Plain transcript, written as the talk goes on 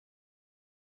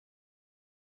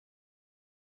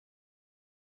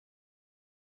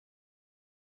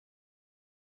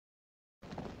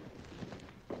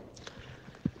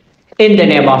In the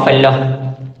name of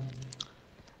Allah,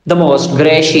 the most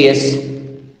gracious,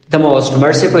 the most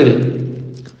merciful,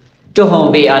 to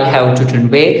whom we all have to turn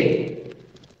back.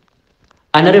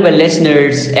 Honorable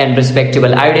listeners and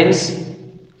respectable audience,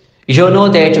 you know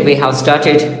that we have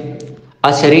started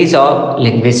a series of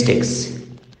linguistics.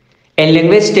 In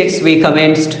linguistics, we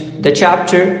commenced the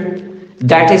chapter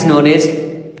that is known as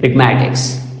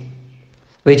pragmatics,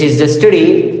 which is the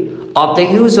study of the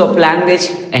use of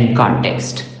language and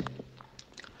context.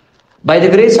 By the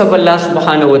grace of Allah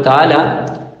subhanahu wa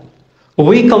ta'ala,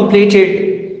 we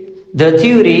completed the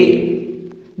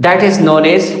theory that is known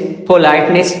as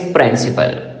politeness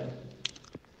principle.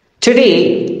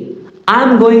 Today, I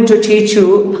am going to teach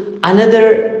you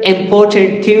another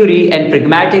important theory and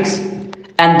pragmatics,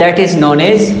 and that is known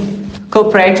as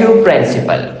cooperative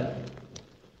principle.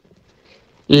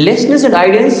 Listeners and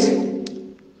audience,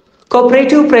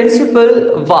 cooperative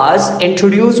principle was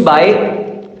introduced by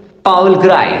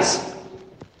Alamgir,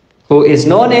 who is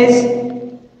known as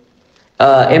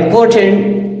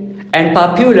important and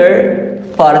popular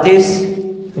for this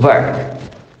work.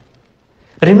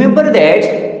 Remember that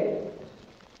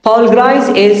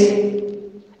Alamgir is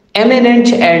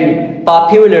eminent and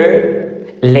popular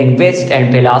linguist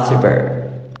and philosopher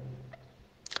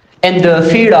in the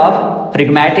field of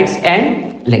pragmatics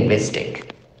and linguistics.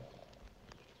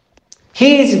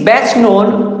 He is best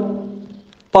known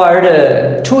for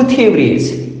the two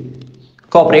theories,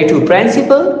 cooperative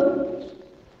principle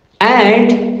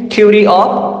and theory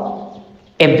of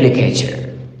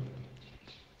implication.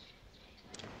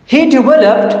 He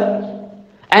developed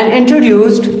and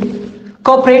introduced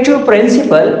cooperative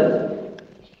principle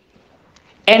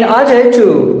in order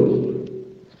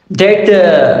to that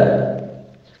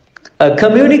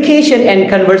communication and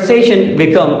conversation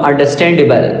become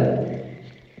understandable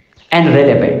and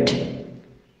relevant.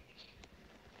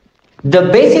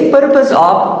 The basic purpose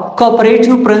of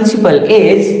cooperative principle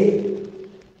is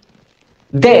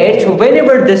that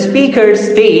whenever the speakers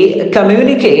they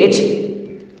communicate,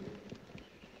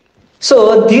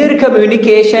 so their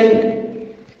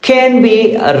communication can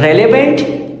be relevant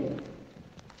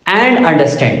and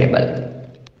understandable.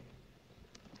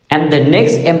 And the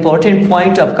next important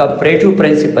point of cooperative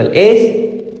principle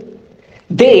is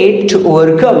that to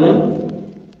overcome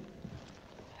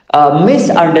a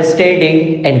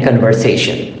misunderstanding in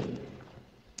conversation,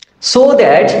 so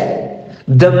that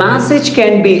the message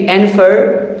can be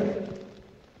inferred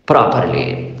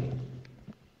properly.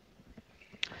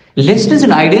 Listeners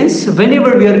and audience,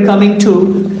 whenever we are coming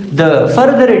to the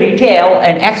further detail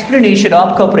and explanation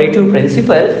of cooperative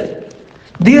principle,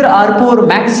 there are four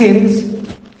maxims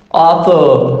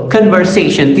of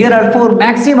conversation. There are four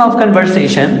maxims of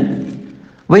conversation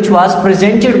which was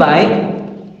presented by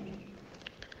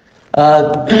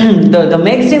the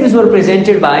maxims were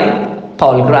presented by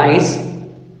Alamgir,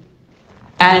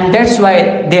 and that's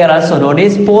why they are also known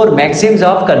as four maxims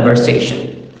of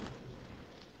conversation.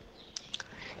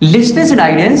 Listeners and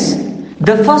audience,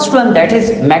 the first one, that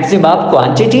is maxim of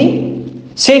quantity,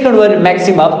 second one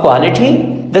maxim of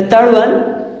quality, the third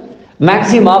one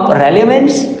maxim of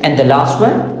relevance, and the last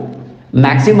one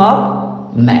maxim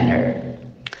of manner.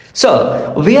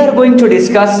 So we are going to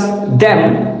discuss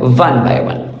them one by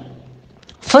one.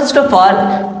 First of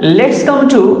all, let's come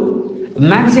to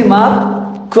maxim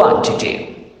of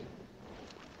quantity.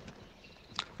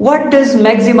 What does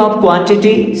maxim of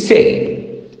quantity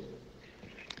say?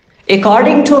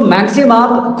 According to maxim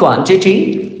of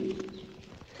quantity,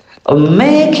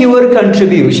 make your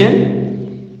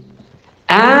contribution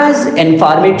as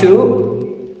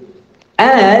informative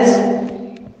as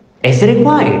is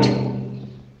required.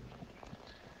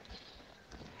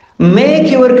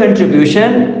 Make your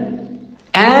contribution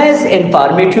as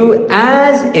informative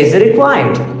as is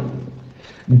required.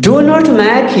 Do not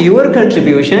make your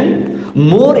contribution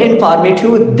more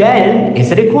informative than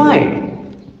is required.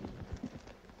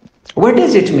 What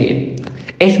does it mean?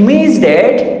 It means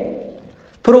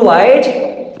that provide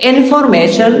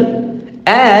information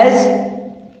as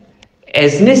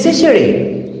is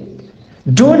necessary.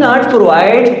 Do not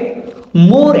provide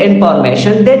more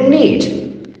information than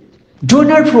need. Do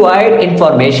not provide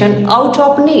information out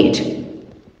of need.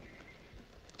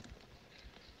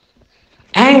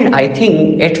 And I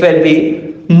think it will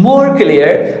be more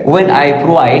clear when I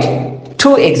provide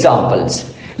two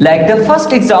examples. Like the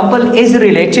first example is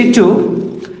related to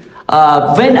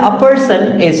when a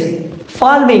person is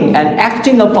following and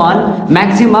acting upon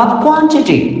maxim of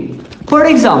quantity. For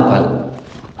example,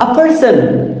 a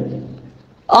person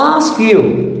asks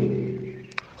you,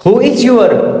 who is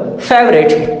your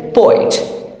favorite poet?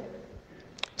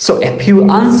 So if you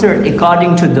answer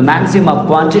according to the maxim of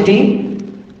quantity,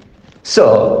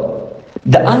 So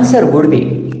the answer would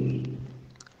be,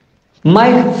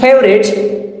 my favorite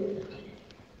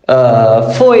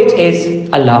poet is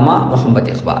Allama Muhammad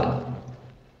Iqbal.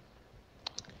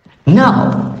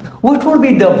 Now, what would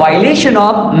be the violation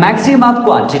of maximum of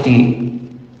quantity?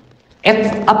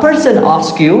 If a person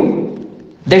asks you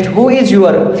that who is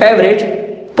your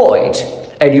favorite poet,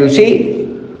 and you say,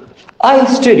 I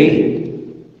study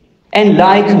and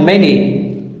like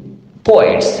many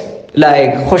poets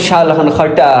like Khushal Khan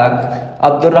Khattak,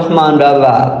 Abdul Rahman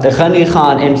Rawa, Ghani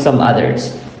Khan, and some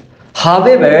others.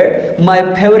 However, my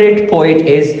favorite poet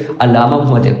is Allama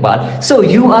Muhammad Iqbal. So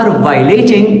you are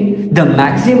violating the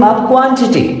maximum of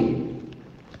quantity.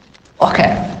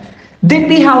 Okay. Then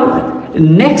we have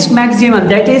next maximum,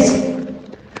 that is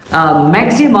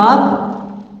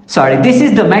this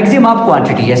is the maximum of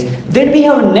quantity, yes. Then we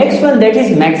have next one, that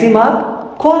is maximum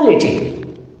of quality.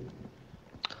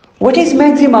 What is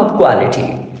maximum of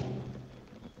quality?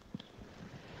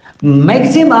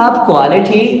 Maximum of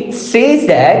quality says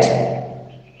that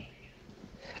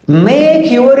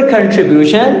make your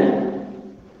contribution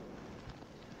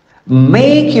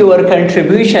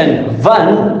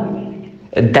one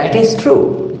that is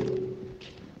true.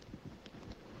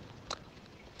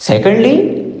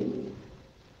 Secondly,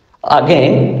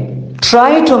 again,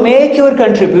 try to make your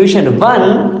contribution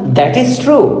one that is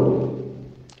true.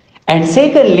 And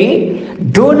secondly,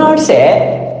 do not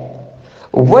say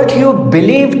what you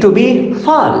believe to be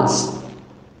false.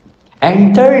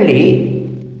 And thirdly,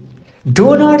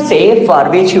 do not say for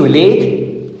which you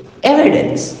lack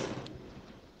evidence.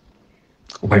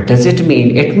 What does it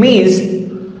mean? It means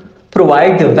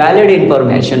provide the valid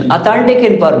information, authentic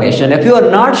information. If you are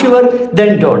not sure,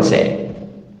 then don't say.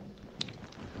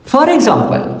 For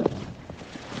example,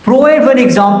 provide one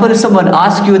example. Someone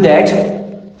asks you that,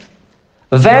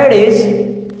 where is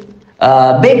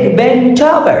Big Ben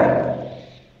Tower?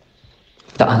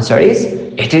 The answer is,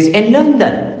 it is in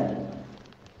London.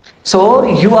 So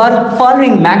you are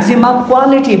following maximum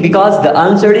quality because the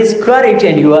answer is correct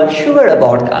and you are sure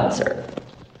about the answer.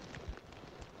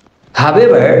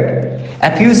 However,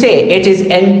 if you say it is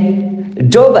in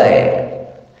Dubai,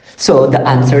 so the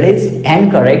answer is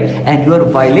incorrect and you are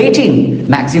violating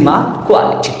maximum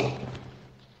quality.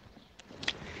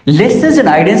 Lessons and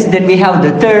items, then we have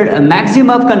the third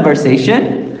maximum of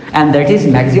conversation, and that is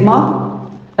maximum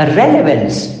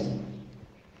relevance.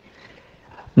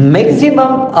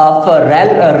 Maximum of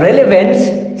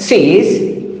relevance says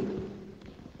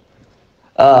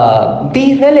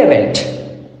be relevant.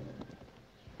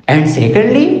 And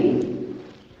secondly,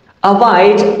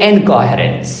 avoid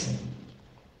incoherence.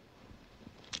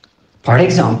 For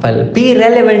example, be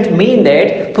relevant mean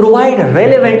that provide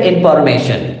relevant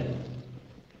information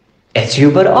as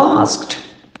you were asked.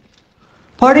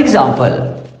 For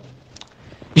example,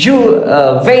 you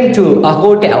went to a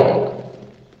hotel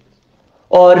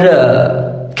or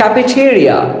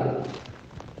cafeteria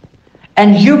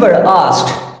and you were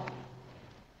asked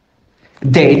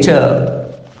that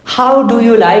how do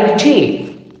you like tea?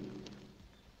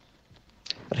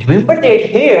 Remember that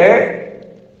here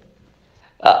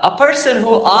a person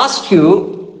who asked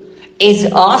you is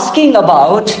asking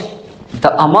about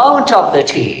the amount of the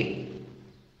tea.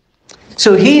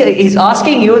 So he is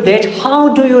asking you that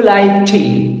how do you like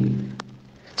tea?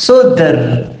 So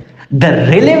the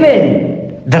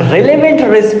relevant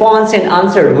response and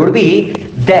answer would be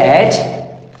that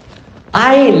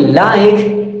I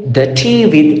like the tea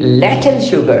with little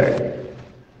sugar.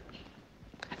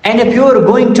 And if you are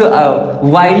going to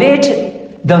violate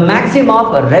the maximum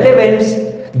of relevance,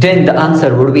 then the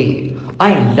answer would be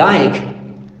I like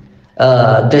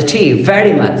the tea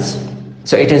very much.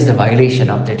 So it is the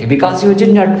violation of the tea because you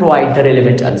did not provide the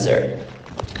relevant answer.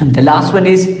 And the last one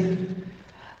is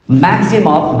maximum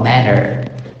of manner.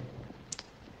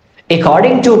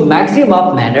 According to maximum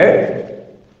of manner,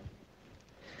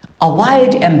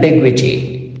 avoid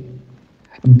ambiguity,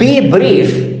 be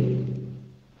brief,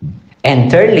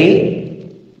 and thirdly,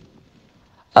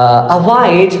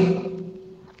 avoid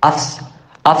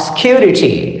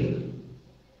obscurity.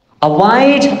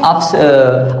 Avoid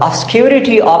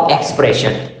obscurity of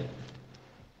expression.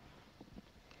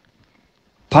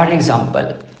 For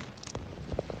example,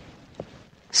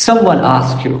 someone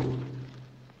asks you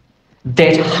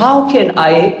that how can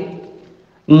I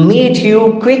meet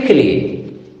you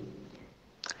quickly?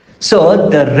 So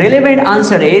the relevant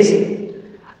answer is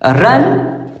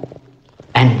run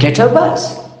and get a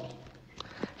bus.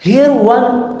 Here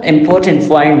one important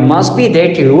point must be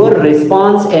that your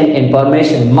response and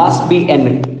information must be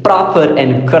in proper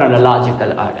and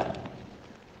chronological order.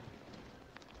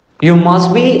 You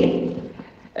must be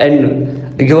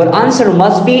Your answer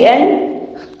must be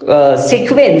in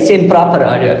sequence, in proper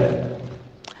order.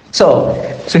 So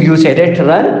you say that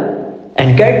run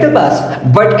and get the bus.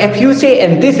 But if you say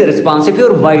in this response, if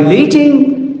you're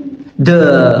violating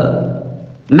the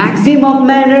maximum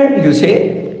manner, you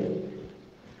say,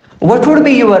 what would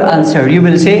be your answer? You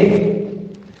will say,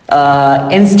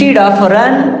 instead of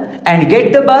run and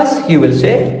get the bus, you will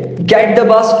say, get the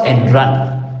bus and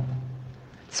run.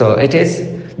 So it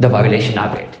is the violation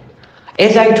of it.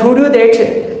 As I told you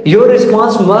that your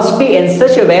response must be in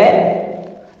such a way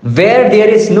where there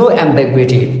is no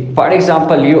ambiguity. For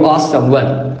example, you ask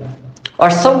someone,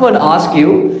 or someone asks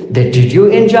you that did you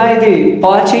enjoy the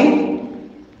party?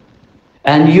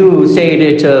 And you say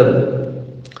that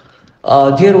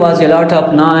there was a lot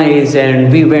of noise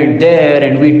and we went there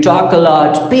and we talked a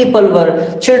lot.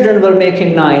 Children were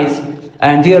making noise,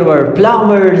 and there were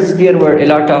plumbers, there were a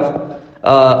lot of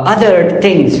other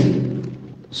things.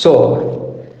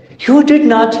 So you did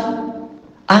not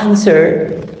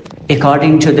answer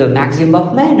according to the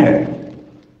maximum manner,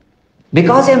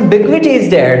 because ambiguity is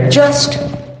there. Just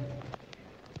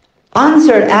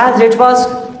answer as it was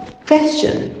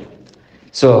questioned.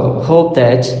 So hope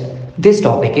that this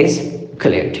topic is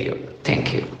clear to you.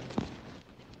 Thank you.